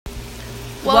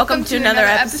Welcome to another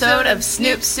episode of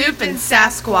Snoop, Soup, and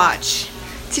Sasquatch.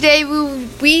 Today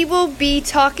we will be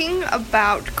talking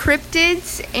about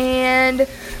cryptids and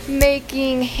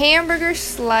making hamburger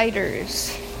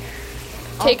sliders.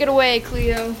 Take it away,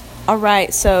 Cleo.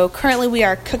 Alright, so currently we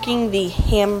are cooking the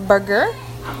hamburger.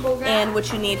 And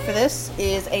what you need for this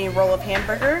is a roll of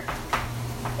hamburger,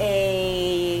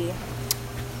 a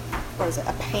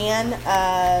pan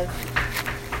of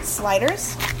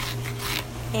sliders,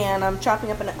 and I'm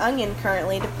chopping up an onion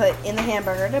currently to put in the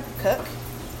hamburger to cook.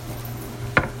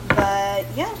 But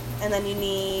yeah, and then you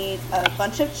need a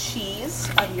bunch of cheese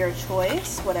of your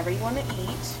choice, whatever you want to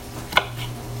eat,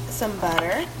 some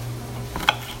butter,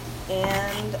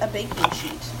 and a baking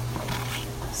sheet.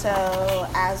 So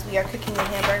as we are cooking the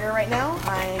hamburger right now,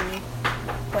 I'm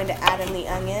going to add in the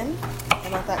onion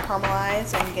and let that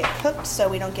caramelize and get cooked so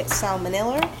we don't get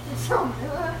salmonella.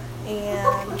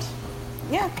 And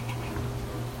yeah.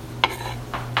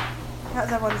 How's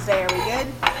everyone's day? Are we good?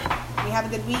 We have a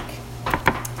good week?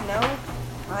 No?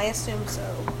 I assume so.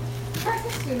 I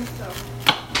assume so.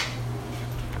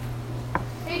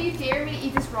 Hey, do you dare me to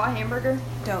eat this raw hamburger?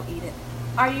 Don't eat it.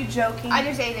 Are you joking? I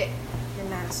just ate it. You're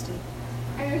nasty.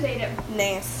 I just ate it.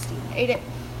 Nasty. Ate it.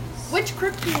 Which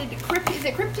cryptid? Is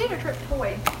it cryptid or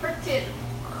cryptoid? Cryptid.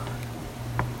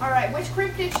 Alright, which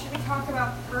cryptid should we talk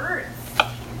about first?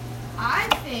 I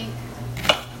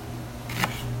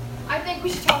think we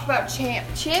should talk about Champ.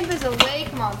 Champ is a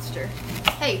lake monster.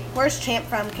 Hey, Where's Champ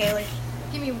from, Kaylee?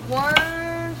 give me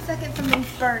 1 second, something's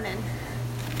burning.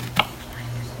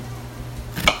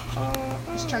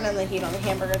 Just turn on the heat on the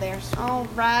hamburger there.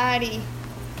 Alrighty.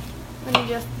 Let me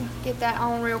just get that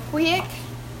on real quick.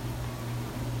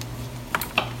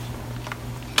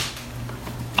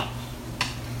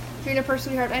 Juniper,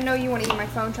 sweetheart, I know you want to eat my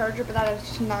phone charger, but that is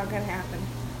just not going to happen.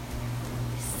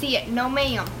 See it. No,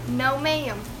 ma'am. No,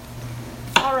 ma'am.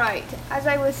 Alright, as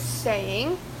I was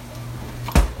saying,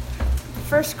 the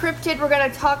first cryptid we're going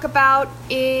to talk about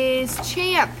is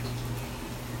Champ.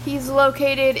 He's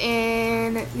located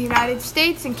in the United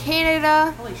States and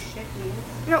Canada. Holy shit, dude.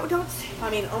 No, don't say.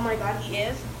 I mean, oh my god, he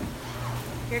is.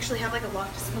 You actually have like a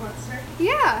Loch Ness Monster?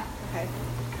 Yeah. Okay.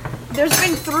 There's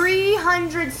been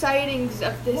 300 sightings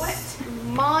of this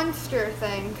monster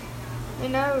thing. I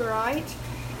know, right?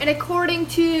 And according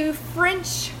to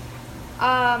French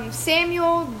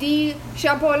Samuel de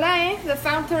Champlain, the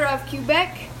founder of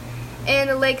Quebec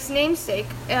and the lake's namesake,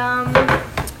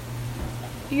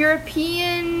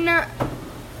 European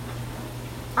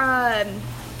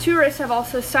tourists have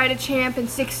also sighted Champ in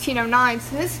 1609.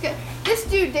 So this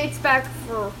dude dates back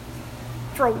for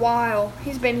a while.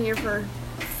 He's been here for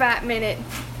a fat minute.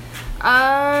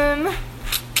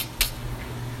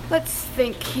 Let's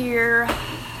think here.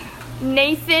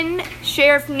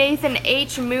 Sheriff Nathan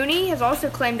H. Mooney has also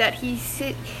claimed that he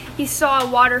saw a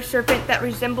water serpent that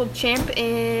resembled Champ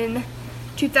in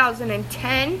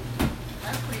 2010.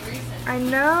 That's pretty recent. I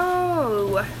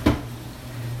know.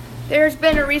 There's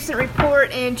been a recent report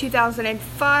in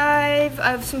 2005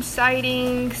 of some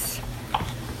sightings.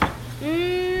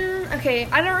 Okay,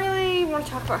 I don't really want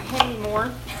to talk about him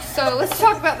anymore. So let's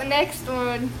talk about the next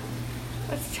one.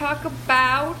 Let's talk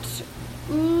about.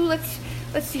 Let's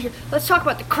see here. Let's talk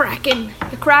about the Kraken.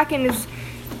 The Kraken is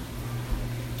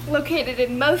located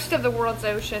in most of the world's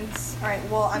oceans. All right.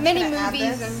 Well, I'm Many gonna add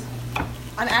movies this.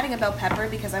 I'm adding a bell pepper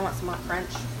because I want some more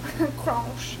crunch.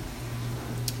 Crunch.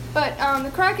 But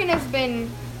the Kraken has been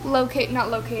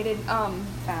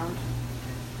Found.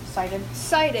 Sighted.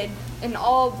 sighted in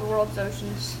all of the world's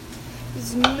oceans.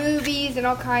 There's movies and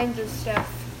all kinds of stuff.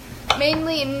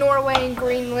 Mainly in Norway and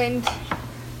Greenland.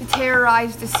 They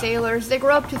terrorize the sailors. They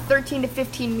grow up to 13 to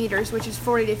 15 meters, which is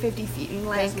 40 to 50 feet in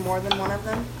length. There's more than one of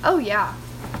them. Oh yeah.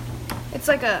 It's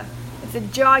a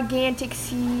gigantic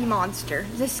sea monster.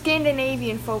 It's a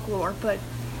Scandinavian folklore, but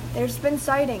there's been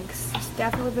sightings. There's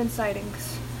definitely been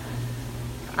sightings.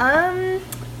 You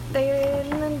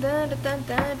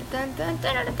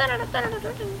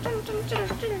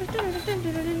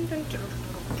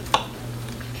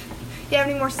have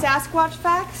any more Sasquatch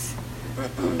facts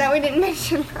that we didn't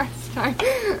mention last time?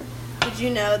 Did you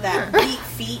know that beat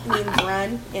feet means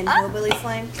run in hillbilly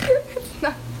slang?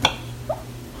 No.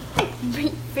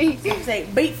 Beat feet. Say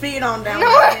beat feet on down No.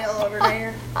 that hill over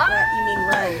there. What? You mean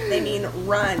run? They mean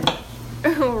run.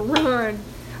 Oh, run.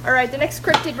 Alright, the next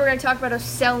cryptid we're going to talk about is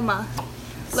Selma.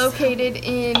 Located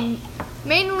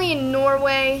mainly in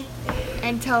Norway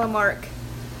and Telemark.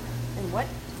 And what?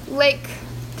 Lake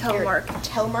You're a Telemark.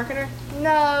 telemarketer?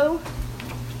 No.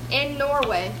 In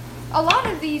Norway. A lot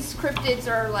of these cryptids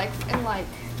are in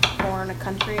Foreign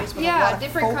countries with a lot of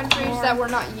different countries folklore. that we're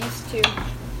not used to.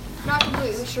 Not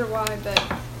completely sure why, but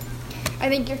I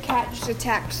think your cat just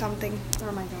attacked something.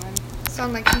 Oh my god.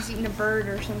 Sound like he's eating a bird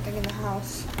or something in the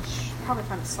house. Probably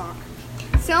found a sock.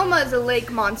 Selma is a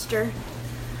lake monster.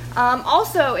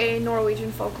 Also in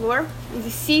Norwegian folklore, is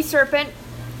a sea serpent,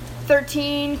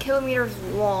 13 kilometers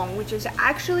long, which is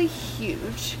actually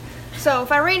huge. So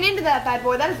if I ran into that bad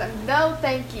boy, that is a no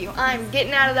thank you. I'm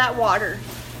getting out of that water.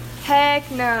 Heck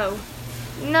no.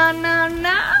 No, no,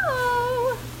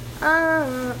 no.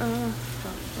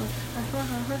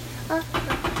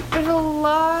 There's a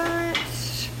lot.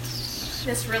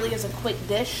 This really is a quick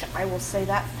dish. I will say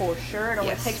that for sure. It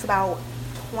only Yes. takes about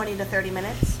 20 to 30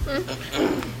 minutes.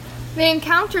 The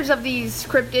encounters of these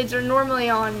cryptids are normally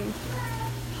on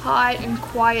hot and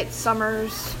quiet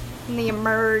summers, and they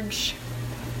emerge,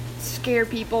 scare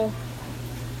people.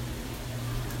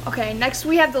 Okay, next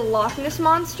we have the Loch Ness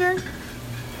Monster.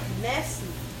 Nessie.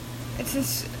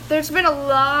 There's been a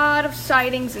lot of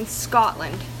sightings in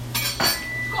Scotland.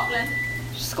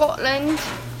 Scotland,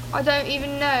 I don't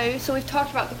even know. So we've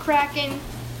talked about the Kraken,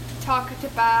 talked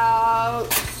about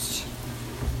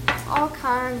all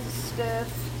kinds of stuff.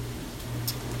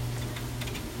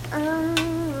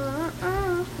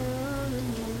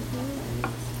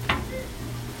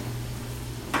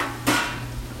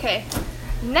 Okay,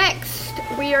 next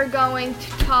we are going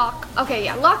to talk. Okay,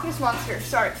 yeah, Loch Ness Monster.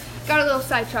 Sorry, got a little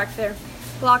sidetracked there.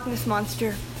 Loch Ness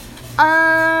Monster.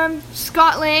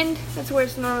 Scotland. That's where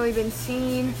it's normally been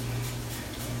seen.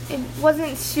 It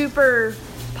wasn't super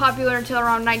popular until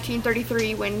around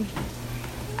 1933 when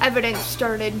evidence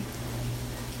started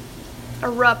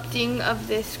erupting of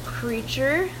this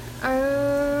creature.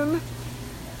 The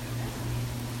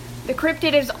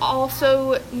cryptid is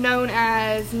also known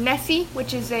as Nessie,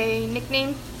 which is a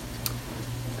nickname.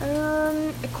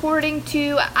 According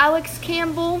to Alex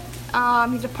Campbell,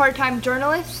 he's a part-time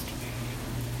journalist.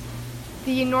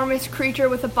 The enormous creature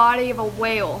with the body of a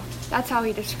whale. That's how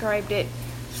he described it.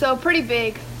 So pretty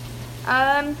big.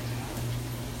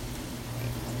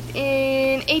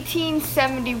 In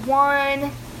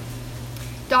 1871,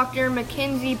 Dr.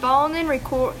 Mackenzie Ballman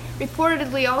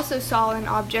reportedly also saw an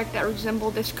object that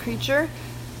resembled this creature.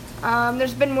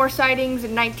 There's been more sightings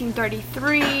in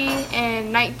 1933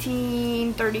 and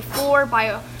 1934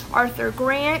 by Arthur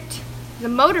Grant, the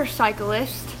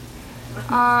motorcyclist,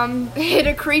 hit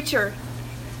a creature.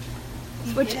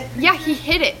 He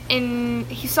hit it, and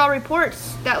he saw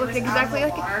reports that looked exactly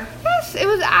like it. Yes, it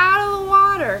was out of the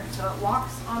water. So it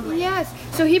walks on land. Yes,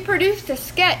 so he produced a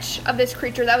sketch of this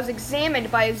creature that was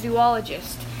examined by a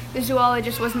zoologist. The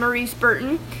zoologist was Maurice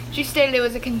Burton. She stated it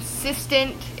was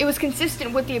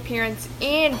consistent with the appearance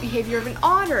and behavior of an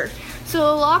otter. So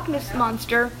the Loch Ness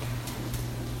Monster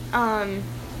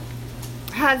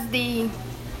has the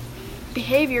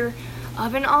behavior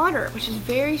of an otter, which is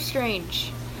very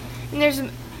strange. And there's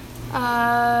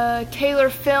Taylor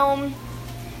Film,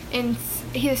 and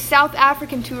he's a South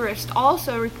African tourist,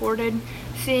 also reported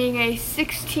seeing a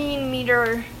 16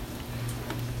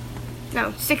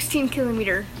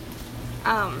 kilometer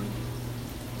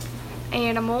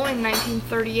animal in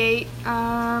 1938.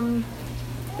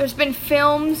 There's been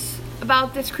films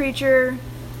about this creature,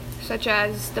 such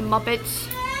as The Muppets.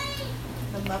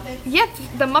 The Muppets? Yes,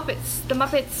 The Muppets. The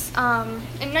Muppets,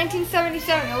 in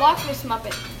 1977, the Loch Ness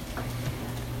Muppet.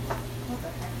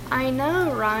 I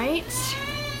know, right?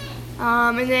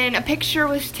 And then a picture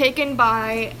was taken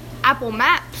by Apple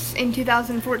Maps in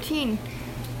 2014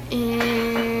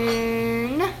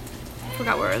 I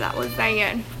forgot where that was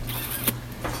at.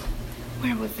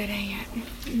 Where was it at?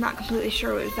 I'm not completely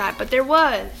sure where it was at, but there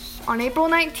was, on April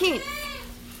 19th,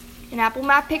 an Apple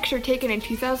Map picture taken in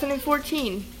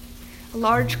 2014. A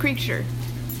large creature.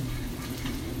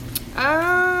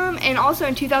 And also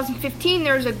in 2015,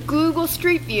 there was a Google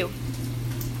Street View.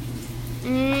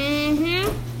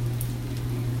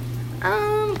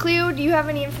 Cleo, do you have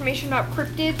any information about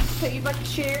cryptids that you'd like to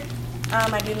share?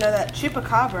 I do know that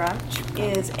Chupacabra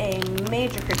is a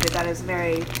major cryptid that is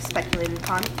very speculated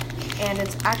upon, and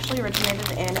it's actually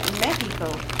originated in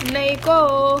Mexico.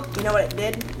 Mexico. You know what it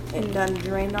did? It done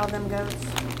drained all them goats.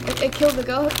 It killed the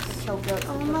goats? It killed goats.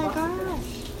 Oh my gosh.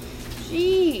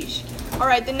 Sheesh.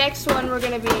 Alright, the next one we're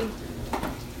going to be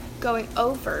going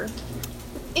over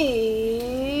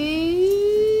is...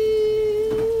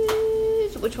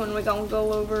 Which one are we going to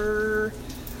go over?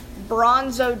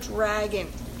 Bronzo Dragon.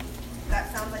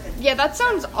 That sounds like a... Yeah, that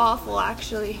sounds awful,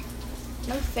 actually.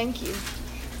 No, thank you.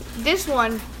 This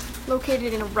one,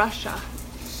 located in Russia.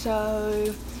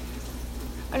 So,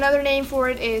 another name for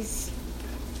it is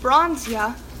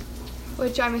Bronzia,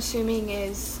 which I'm assuming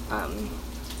is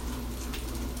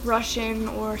Russian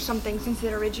or something since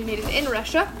it originated in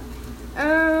Russia.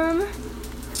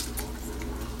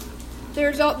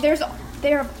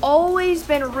 There have always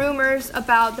been rumors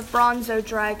about the Bronzo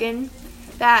dragon,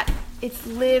 that it's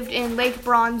lived in Lake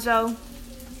Bronzo,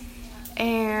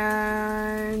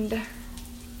 and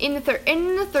in the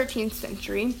 13th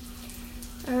century.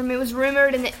 It was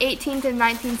rumored in the 18th and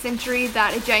 19th century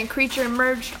that a giant creature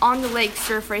emerged on the lake's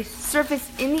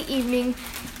surface in the evening,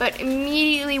 but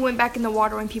immediately went back in the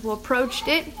water when people approached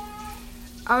it.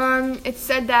 It's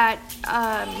said that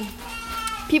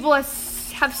people have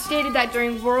stated that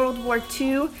during World War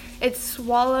II, it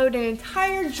swallowed an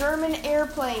entire German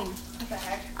airplane. What the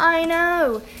heck? I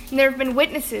know. And there have been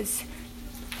witnesses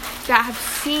that have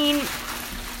seen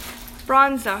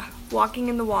Bronza walking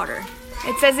in the water.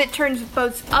 It says it turns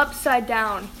boats upside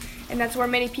down, and that's where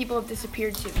many people have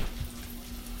disappeared to.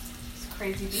 It's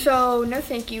crazy. So, no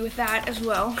thank you with that as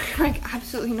well. Like,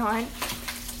 absolutely not.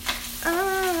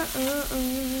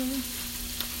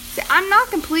 See, I'm not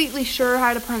completely sure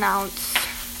how to pronounce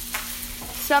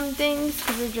some things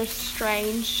because they're just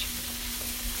strange.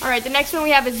 Alright, the next one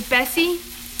we have is Bessie,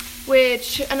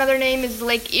 which another name is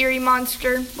Lake Erie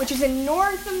Monster, which is in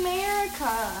North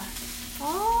America.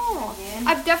 Oh,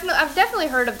 I've definitely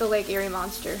heard of the Lake Erie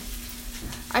Monster.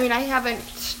 I mean, I haven't,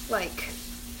 it's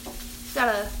not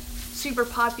a super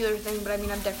popular thing, but I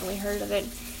mean, I've definitely heard of it.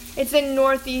 It's in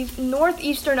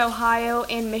northeastern Ohio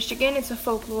and Michigan. It's a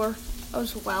folklore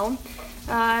as well.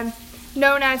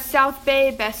 Known as South Bay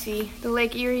Bessie, the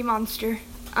Lake Erie Monster.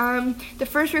 The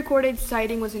first recorded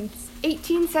sighting was in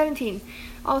 1817.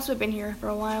 Also been here for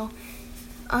a while.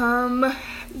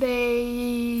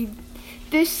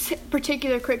 This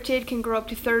particular cryptid can grow up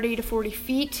to 30 to 40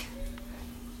 feet.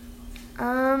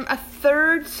 A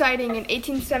third sighting in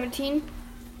 1817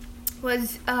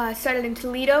 was sighted in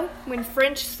Toledo when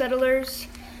French settlers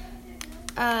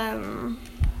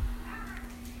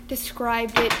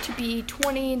described it to be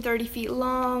 20 and 30 feet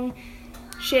long,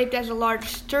 shaped as a large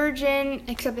sturgeon,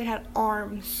 except it had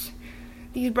arms.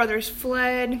 These brothers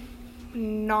fled,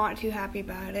 not too happy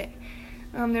about it.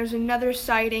 There's another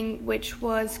sighting which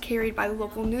was carried by the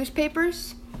local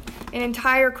newspapers. An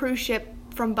entire cruise ship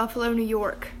from Buffalo, New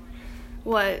York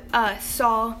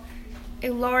saw a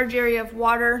large area of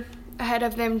water ahead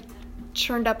of them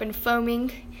churned up and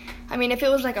foaming. I mean, if it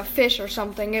was like a fish or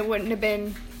something, it wouldn't have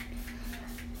been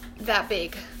that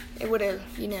big. It would have,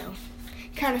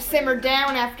 kind of simmered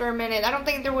down after a minute. I don't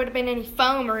think there would have been any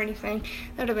foam or anything.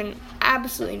 That would have been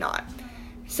absolutely not.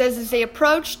 It says as they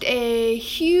approached, a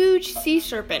huge sea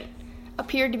serpent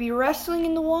appeared to be wrestling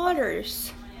in the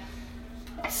waters.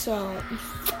 So,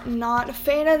 not a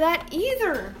fan of that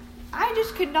either. I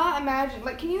just could not imagine.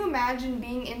 Can you imagine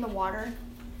being in the water?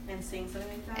 And seeing something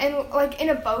like that? And, in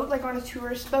a boat, on a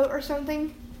tourist boat or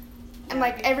something? And,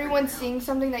 everyone's seeing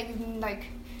something that you've,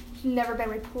 never been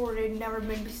reported, never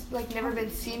been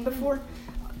seen before?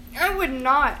 I would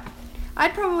not.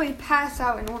 I'd probably pass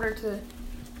out in order to,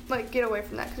 get away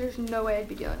from that, because there's no way I'd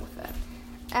be dealing with that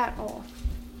at all.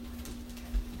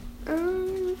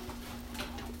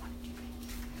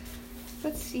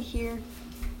 Let's see here.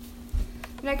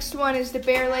 Next one is the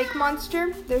Bear Lake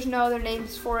Monster. There's no other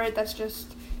names for it. That's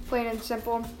just plain and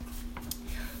simple.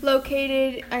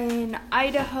 Located in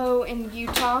Idaho and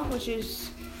Utah, which is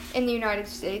in the United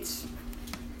States.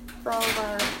 For all of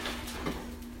our...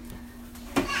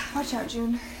 Watch out,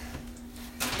 June.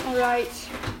 Alright.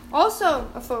 Also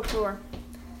a folklore.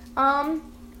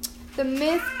 The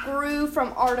myth grew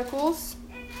from articles.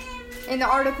 And the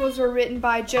articles were written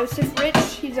by Joseph Rich.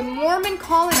 He's a Mormon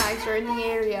colonizer in the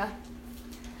area.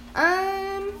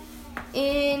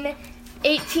 In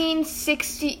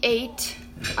 1868,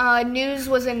 news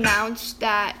was announced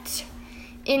that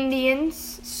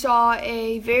Indians saw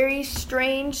a very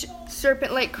strange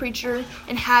serpent-like creature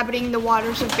inhabiting the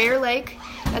waters of Bear Lake.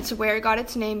 That's where it got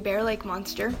its name, Bear Lake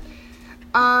Monster.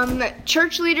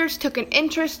 Church leaders took an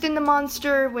interest in the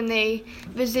monster when they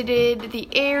visited the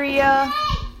area.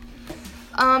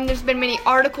 There's been many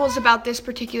articles about this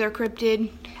particular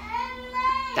cryptid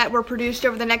that were produced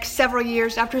over the next several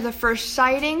years after the first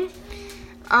sighting.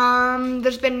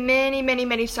 There's been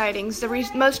many sightings. The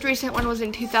most recent one was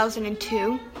in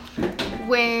 2002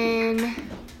 when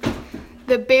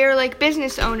the Bear Lake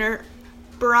business owner,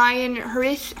 Brian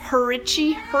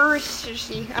Hurichi,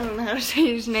 I don't know how to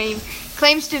say his name,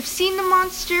 claims to have seen the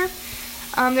monster.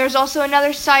 There's also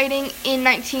another sighting in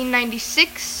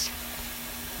 1996,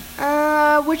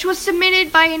 which was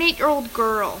submitted by an 8-year-old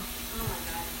girl. Oh my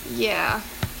god. Yeah,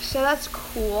 so that's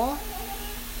cool.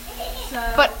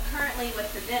 But currently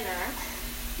with the dinner.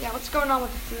 Yeah, what's going on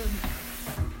with the food?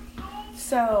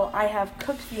 So I have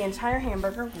cooked the entire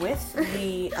hamburger with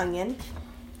the onion.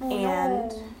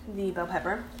 and the bell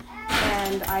pepper.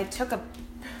 And I took a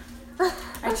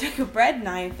bread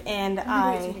knife and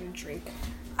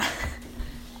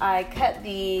I cut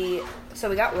so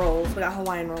we got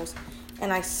Hawaiian rolls,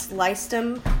 and I sliced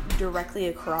them directly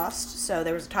across, so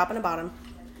there was a top and a bottom,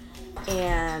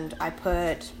 and I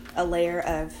put a layer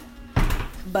of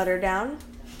butter down,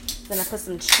 then I put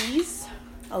some cheese,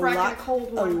 a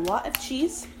lot of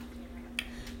cheese,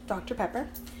 Dr. Pepper,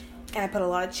 and I put a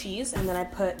lot of cheese, and then I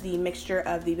put the mixture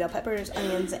of the bell peppers,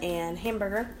 onions, and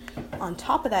hamburger on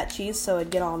top of that cheese so it'd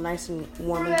get all nice and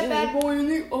warm and gooey. Bad boy in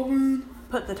the oven.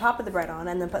 Put the top of the bread on,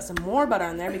 and then put some more butter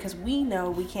on there because we know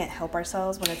we can't help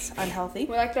ourselves when it's unhealthy.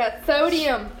 We like that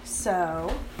sodium.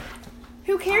 So,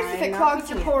 who cares if it clogs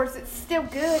your pores? It's still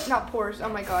good. Not pores. Oh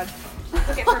my god.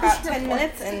 Cook it for about 10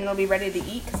 minutes, and it'll be ready to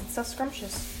eat because it's so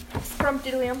scrumptious.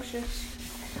 Scrumptiddlyumptious.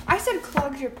 I said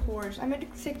clogs your pores. I meant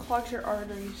to say clogs your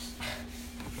arteries.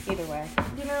 Either way.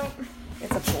 You know,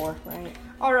 it's a pore, right?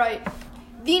 All right.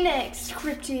 The next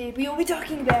cryptid we will be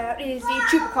talking about is the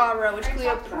Chupacabra, which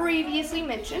Cleo previously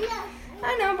mentioned.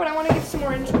 I know, but I want to get some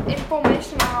more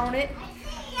information on it.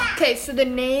 Okay, so the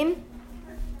name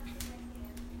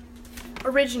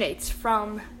originates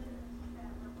from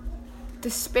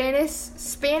the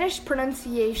Spanish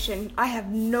pronunciation. I have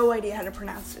no idea how to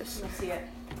pronounce this. Let's see it.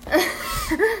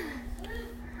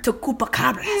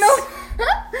 Chupacabras. No.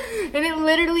 And it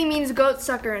literally means goat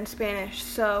sucker in Spanish,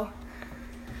 so...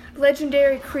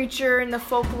 Legendary creature in the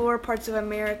folklore parts of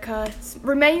America. It's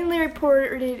mainly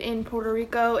reported in Puerto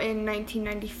Rico in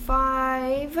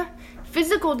 1995.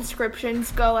 Physical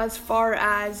descriptions go as far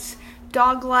as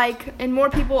dog-like, and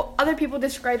other people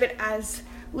describe it as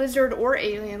lizard or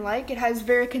alien-like. It has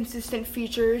very consistent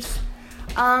features.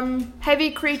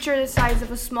 Heavy creature the size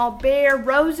of a small bear,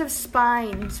 rows of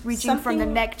spines reaching from the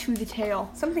neck to the tail.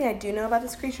 Something I do know about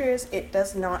this creature is it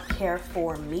does not care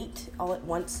for meat. All it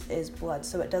wants is blood,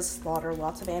 so it does slaughter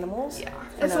lots of animals. Yeah,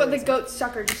 that's what the goat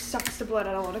sucker just sucks the blood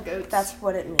out of a lot of goats. That's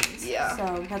what it means. Yeah.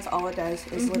 So that's all it does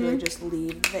is literally just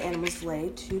leave the animals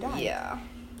laid to die. Yeah.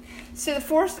 So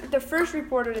the first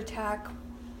reported attack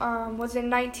was in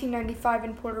 1995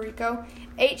 in Puerto Rico.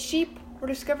 8 sheep were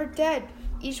discovered dead,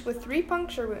 each with 3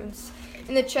 puncture wounds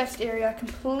in the chest area,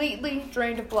 completely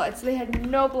drained of blood. So they had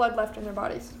no blood left in their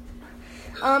bodies.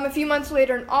 A few months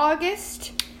later in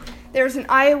August, there was an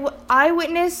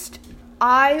eyewitness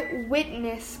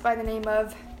by the name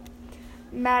of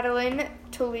Madeline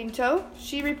Tolento.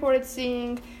 She reported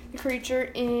seeing the creature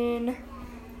in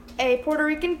a Puerto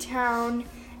Rican town,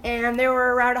 and there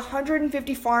were around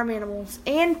 150 farm animals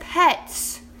and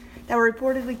pets that were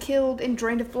reportedly killed and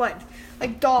drained of blood.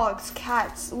 Like dogs,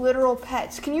 cats, literal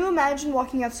pets. Can you imagine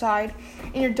walking outside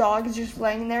and your dog is just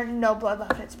laying there, no blood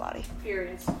left in its body?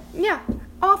 Furious. Yeah,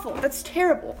 awful. That's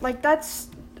terrible. Like,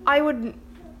 I would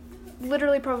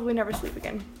literally probably never sleep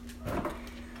again.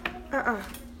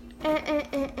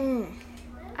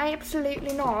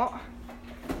 Absolutely not.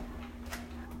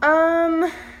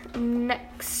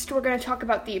 Next, we're going to talk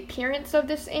about the appearance of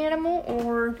this animal,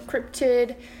 or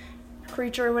cryptid,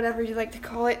 creature, or whatever you like to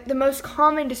call it. The most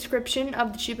common description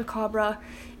of the Chupacabra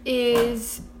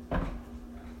is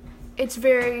it's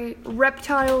very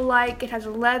reptile-like. It has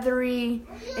a leathery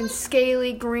and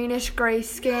scaly greenish-gray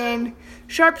skin,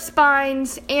 sharp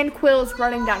spines, and quills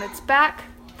running down its back.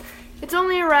 It's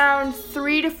only around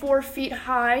 3 to 4 feet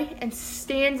high and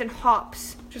stands and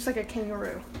hops just like a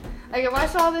kangaroo. Like, if I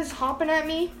saw this hopping at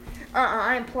me,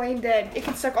 I am plain dead. It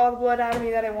can suck all the blood out of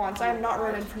me that it wants. I am not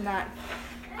running from that.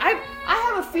 I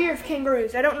have a fear of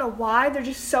kangaroos. I don't know why. They're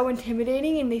just so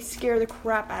intimidating, and they scare the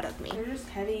crap out of me. They're just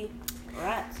heavy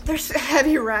rats. They're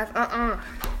heavy rats.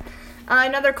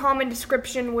 Another common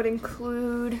description would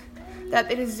include that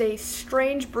it is a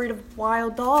strange breed of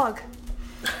wild dog.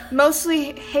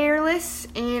 Mostly hairless,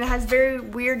 and has very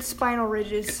weird spinal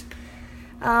ridges.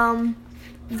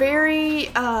 Very,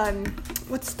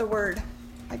 what's the word?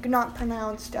 Like, not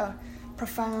pronounced,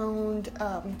 profound,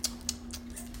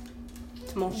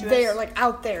 tumultuous. There, like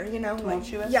out there, you know.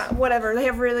 Tumultuous? Like, yeah, whatever. They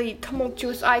have really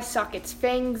tumultuous eye sockets,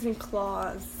 fangs and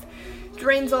claws.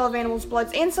 Drains all of animals'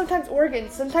 bloods and sometimes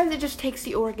organs. Sometimes it just takes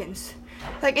the organs.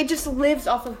 Like, it just lives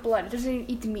off of blood. It doesn't even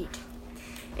eat the meat.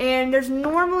 And there's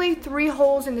normally 3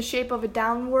 holes in the shape of a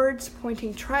downwards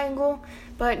pointing triangle,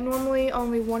 but normally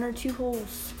only 1 or 2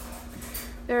 holes.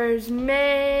 There's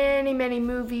many, many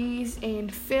movies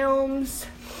and films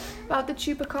about the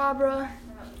Chupacabra.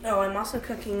 Oh, I'm also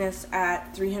cooking this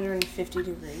at 350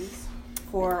 degrees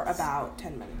for about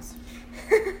 10 minutes.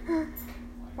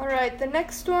 Alright, the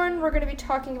next one we're going to be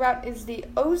talking about is the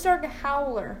Ozark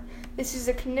Howler. This is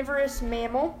a carnivorous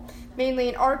mammal, mainly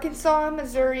in Arkansas,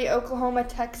 Missouri, Oklahoma,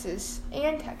 Texas,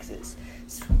 and Texas.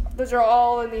 Those are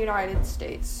all in the United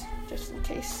States, just in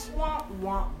case. Wah,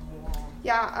 wah, wah.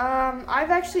 Yeah,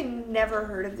 I've actually never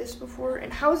heard of this before.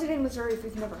 And how is it in Missouri if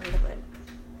we've never heard of it?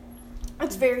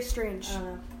 It's very strange. I don't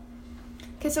know.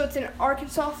 Okay, so it's in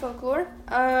Arkansas folklore.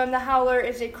 The howler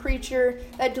is a creature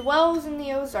that dwells in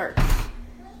the Ozarks.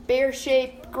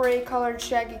 Bear-shaped, gray-colored,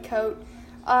 shaggy coat.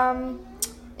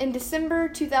 In December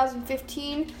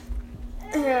 2015,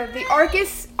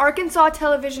 the Arkansas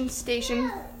television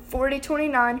station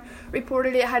 4029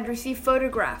 reported it had received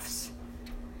photographs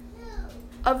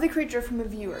of the creature from a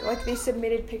viewer. Like, they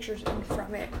submitted pictures in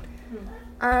from it.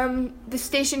 The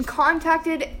station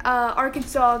contacted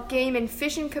Arkansas Game and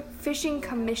Fishing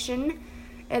Commission,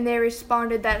 and they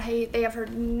responded that they have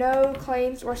heard no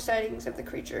claims or sightings of the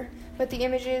creature, but the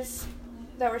images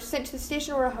that were sent to the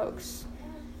station were a hoax.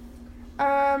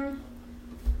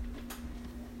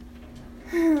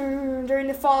 During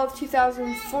the fall of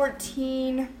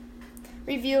 2014,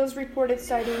 reveals reported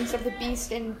sightings of the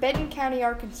beast in Benton County,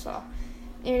 Arkansas.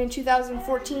 And in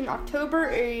 2014,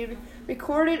 October, a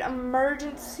recorded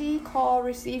emergency call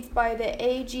received by the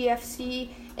AGFC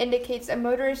indicates a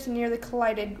motorist nearly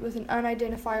collided with an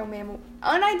unidentified mammal.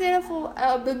 Unidentified.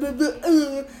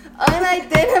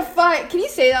 Can you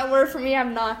say that word for me?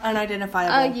 I'm not.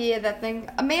 Unidentifiable. Yeah, that thing.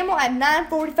 A mammal at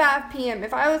 9:45 p.m.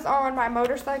 If I was on my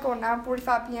motorcycle at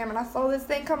 9:45 p.m. and I saw this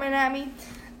thing coming at me,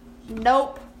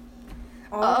 nope.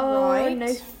 All right. No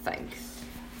thanks.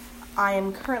 I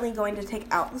am currently going to take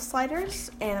out the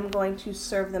sliders, and I'm going to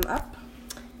serve them up.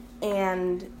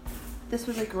 And this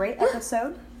was a great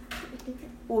episode.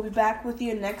 We'll be back with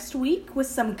you next week with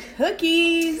some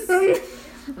cookies.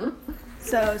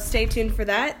 So stay tuned for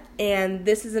that. And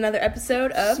this is another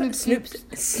episode of Snoop,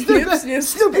 Snoopity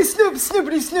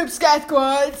Snoop,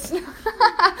 Sasquatch.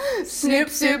 Snoop,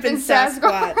 and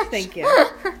Sasquatch. Thank you.